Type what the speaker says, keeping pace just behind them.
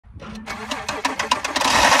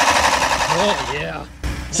Oh yeah.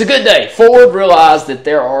 It's a good day. Ford realized that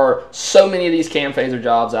there are so many of these cam phaser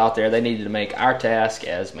jobs out there, they needed to make our task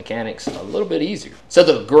as mechanics a little bit easier. So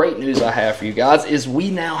the great news I have for you guys is we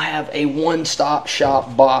now have a one-stop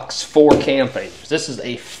shop box for cam phasers. This is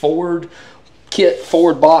a Ford kit,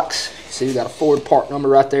 Ford box. See, we got a Ford part number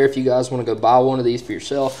right there if you guys want to go buy one of these for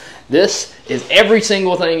yourself. This is every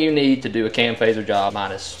single thing you need to do a cam phaser job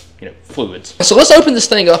minus, you know, fluids. So let's open this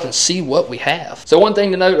thing up and see what we have. So one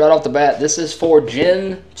thing to note right off the bat, this is for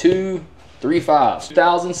Gen 2 3.5,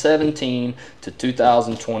 2017 to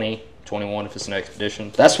 2020. 21 if it's an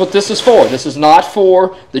expedition. That's what this is for. This is not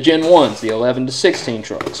for the Gen 1s, the 11 to 16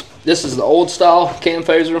 trucks. This is the old style cam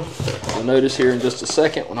phaser. You'll notice here in just a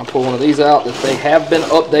second when I pull one of these out that they have been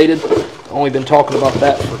updated. I've only been talking about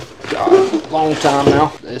that for a long time now.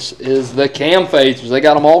 This is the cam phasers. They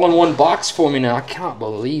got them all in one box for me now. I can't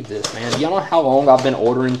believe this, man. You know how long I've been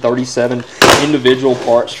ordering 37 individual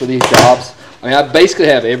parts for these jobs? I mean, I basically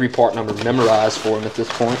have every part number memorized for them at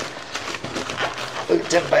this point. Look at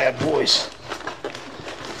them bad boys.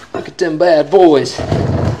 Look at them bad boys.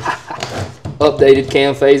 Updated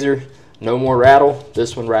cam phaser. No more rattle.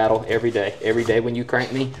 This one rattle every day. Every day when you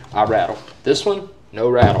crank me, I rattle. This one, no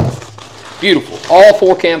rattle. Beautiful. All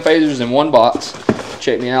 4 cam phasers in one box.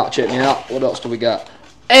 Check me out, check me out. What else do we got?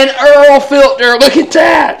 An Earl filter. Look at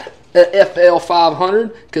that. An FL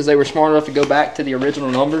 500 because they were smart enough to go back to the original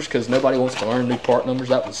numbers because nobody wants to learn new part numbers.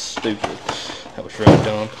 That was stupid. That was really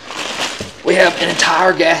dumb. We have an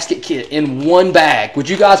entire gasket kit in one bag. Would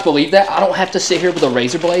you guys believe that? I don't have to sit here with a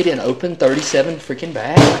razor blade and open 37 freaking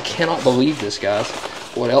bags. I cannot believe this, guys.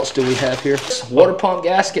 What else do we have here? Water pump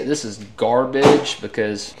gasket. This is garbage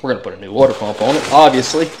because we're going to put a new water pump on it,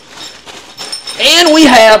 obviously. And we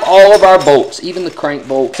have all of our bolts, even the crank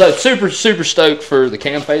bolt. So super stoked for the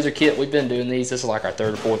cam phaser kit. We've been doing these. This is like our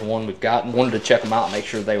 3rd or 4th one we've gotten. Wanted to check them out and make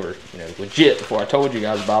sure they were, you know, legit before I told you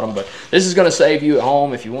guys about them. But this is going to save you at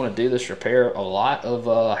home if you want to do this repair a lot of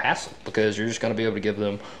hassle because you're just going to be able to give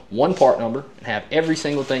them one part number and have every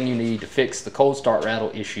single thing you need to fix the cold start rattle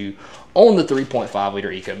issue on the 3.5 liter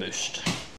EcoBoost.